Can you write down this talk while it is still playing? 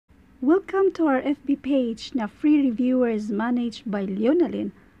Welcome to our FB page na free reviewers managed by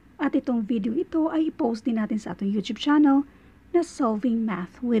Leonalyn. At itong video ito ay i-post din natin sa atong YouTube channel na Solving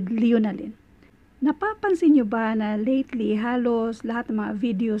Math with Leonalyn. Napapansin nyo ba na lately halos lahat ng mga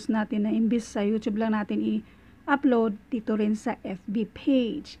videos natin na imbis sa YouTube lang natin i-upload dito rin sa FB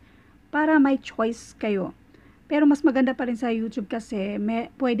page para may choice kayo. Pero mas maganda pa rin sa YouTube kasi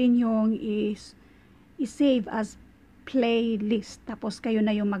pwede nyong i-save as playlist tapos kayo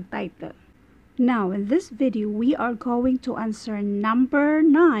na yung mag-title. Now, in this video, we are going to answer number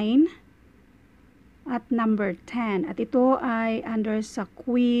 9 at number 10. At ito ay under sa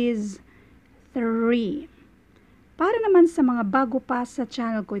Quiz 3. Para naman sa mga bago pa sa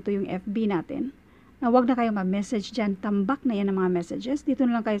channel ko, ito yung FB natin. Na wag na kayo ma-message dyan. Tambak na yan ang mga messages. Dito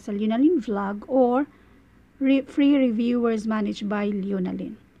na lang kayo sa Leonalyn Vlog or Free Reviewers Managed by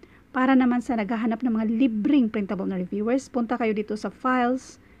Leonalyn. Para naman sa naghahanap ng mga libreng printable na reviewers, punta kayo dito sa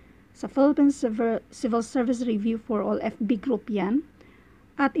files, sa Philippine Civil Service Review for All FB group yan,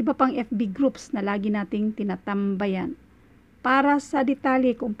 at iba pang FB groups na lagi nating tinatambayan. Para sa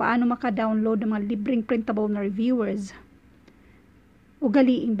detalye kung paano maka-download ng mga libreng printable na reviewers,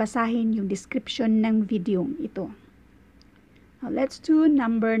 ugaliing basahin yung description ng video ito. Now, let's do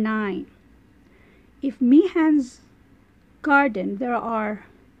number 9. If Mehan's garden, there are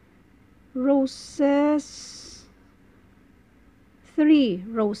roses, 3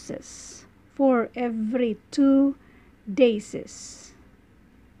 roses for every 2 daisies.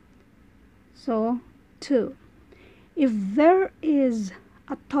 So, 2. If there is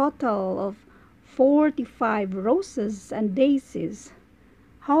a total of 45 roses and daisies,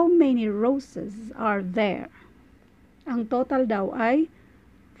 how many roses are there? Ang total daw ay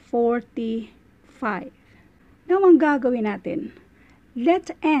 45. Now, ang gagawin natin,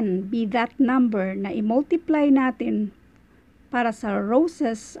 let n be that number na i-multiply natin para sa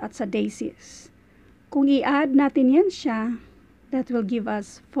roses at sa daisies. Kung i-add natin yan siya, that will give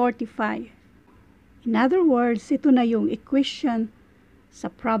us 45. In other words, ito na yung equation sa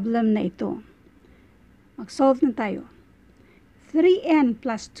problem na ito. Mag-solve na tayo. 3n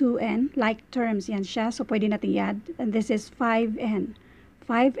plus 2n, like terms yan siya, so pwede natin i-add. And this is 5n.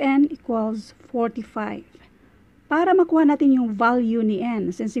 5n equals 45. Para makuha natin yung value ni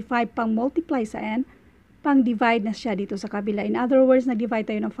n, since si 5 pang multiply sa n, pang divide na siya dito sa kabila. In other words, nag-divide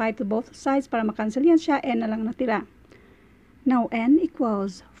tayo ng 5 to both sides para makancel yan siya, n na lang natira. Now, n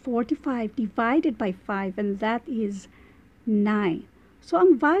equals 45 divided by 5, and that is 9. So,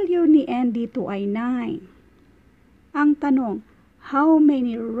 ang value ni n dito ay 9. Ang tanong, how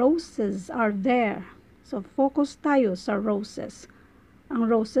many roses are there? So, focus tayo sa roses. Ang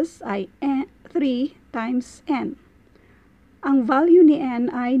roses ay 3 times n. Ang value ni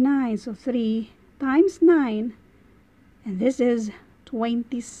n ay 9. So, 3 times 9. And this is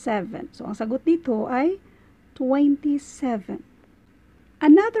 27. So, ang sagot dito ay 27.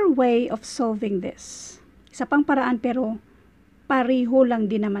 Another way of solving this. Isa pang paraan pero pariho lang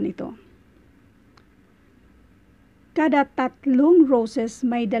din naman ito. Kada 3 roses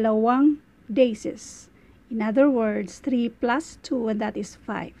may 2 daisies. In other words, 3 plus 2, and that is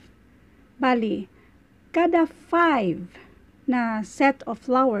 5. Bali, kada 5 na set of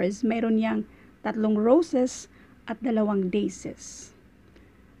flowers, mayroon niyang 3 roses at 2 daisies.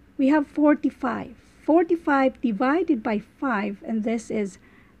 We have 45. 45 divided by 5, and this is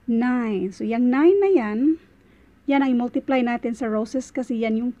 9. So, yung 9 na yan ang multiply natin sa roses kasi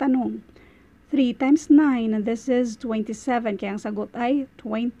yan yung tanong. 3 times 9, and this is 27. Kaya ang sagot ay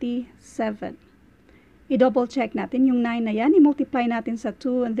 27. I-double check natin yung 9 na yan. I-multiply natin sa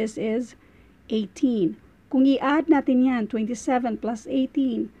 2, and this is 18. Kung i-add natin yan, 27 plus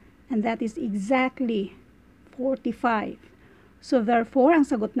 18, and that is exactly 45. So, therefore, ang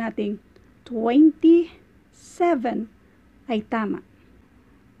sagot natin 27 ay tama.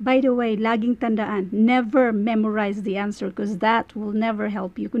 By the way, laging tandaan, never memorize the answer because that will never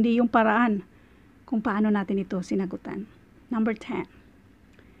help you, kundi yung paraan kung paano natin ito sinagutan. Number 10.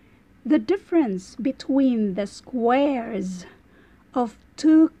 The difference between the squares of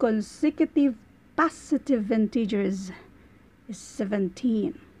 2 consecutive positive integers is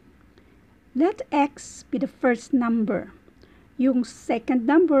 17. Let x be the first number. Yung second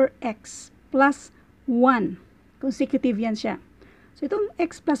number, x plus 1. Consecutive yan siya. So, itong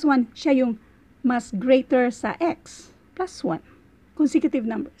x plus 1, siya yung mas greater sa x plus 1. Consecutive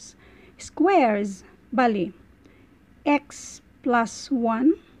numbers. Squares, bali, x plus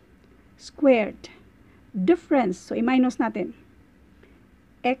 1 squared. Difference, so i-minus natin.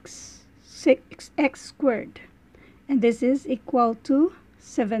 X squared. And this is equal to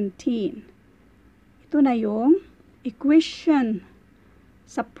 17. Ito na yung equation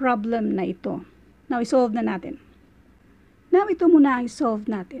sa problem na ito. Now, isolve na natin. Now, ito muna ang isolve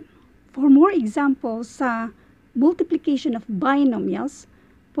natin. For more examples sa multiplication of binomials,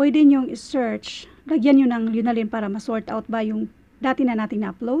 pwede nyong i-search, lagyan nyo ng Leonalyn para ma-sort out ba yung dati na natin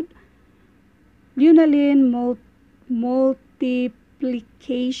na-upload. Leonalyn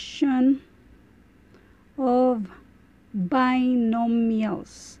multiplication of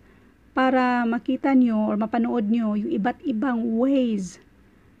binomials para makita nyo or mapanood nyo yung iba't ibang ways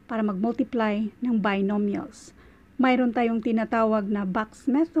para mag-multiply ng binomials. Mayroon tayong tinatawag na box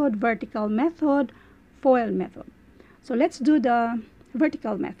method, vertical method, FOIL method. So let's do the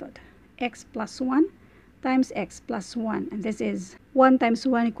vertical method. X plus 1 times x plus 1. And this is 1 times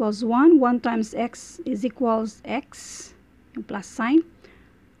 1 equals 1. 1 times x is equals x, yung plus sign.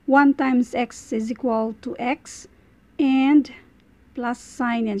 1 times x is equal to x, and plus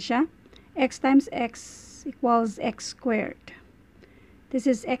sign yan siya. X times x equals x squared. This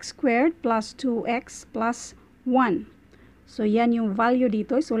is x squared plus 2x plus 1. So, yan yung value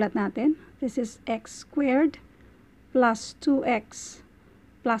dito. Isulat natin. This is x squared plus 2x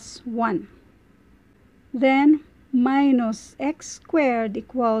plus 1. Then, minus x squared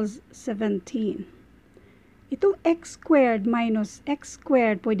equals 17. Itong x squared minus x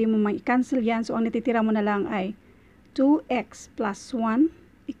squared, pwede mo ma-cancel yan. So, ang natitira mo na lang ay 2x plus 1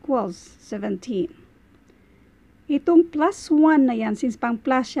 equals 17. Itong plus 1 na yan, since pang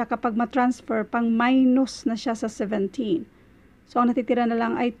plus siya, kapag ma-transfer, pang minus na siya sa 17. So, ang natitira na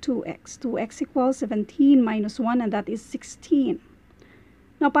lang ay 2x. 2x equals 17 minus 1, and that is 16.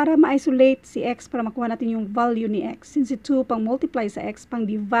 Now, para ma-isolate si x, para makuha natin yung value ni x, since si 2 pang multiply sa x, pang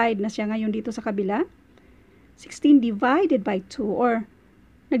divide na siya ngayon dito sa kabila, 16 divided by 2, or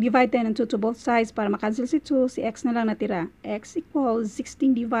nag-divide tayo ng 2 to both sides para makancel si 2, si x na lang natira. X equals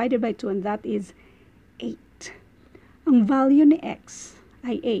 16 divided by 2, and that is 8. Ang value ni x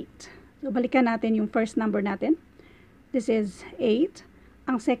ay 8. So, balikan natin yung first number natin. This is 8.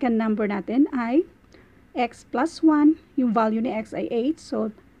 Ang second number natin ay x plus 1. Yung value ni x ay 8. So,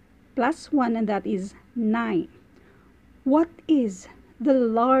 plus 1, and that is 9. What is the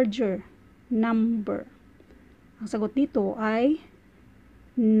larger number? Ang sagot dito ay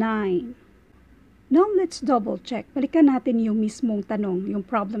 9. Now, let's double check. Balikan natin yung mismong tanong, yung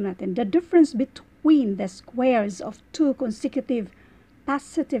problem natin. The difference between the squares of two consecutive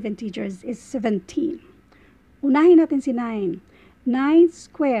positive integers is 17. Unahin natin si 9. 9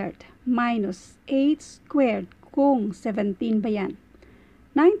 squared minus 8 squared kung 17 ba yan?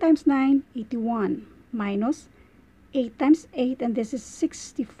 9 times 9, 81. Minus 8 times 8, and this is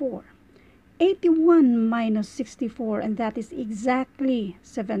 64. 81 minus 64, and that is exactly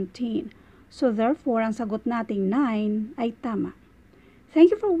 17. So, therefore, ang sagot nating 9 ay tama.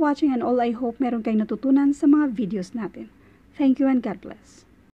 Thank you for watching, and all I hope meron kayong natutunan sa mga videos natin. Thank you and God bless.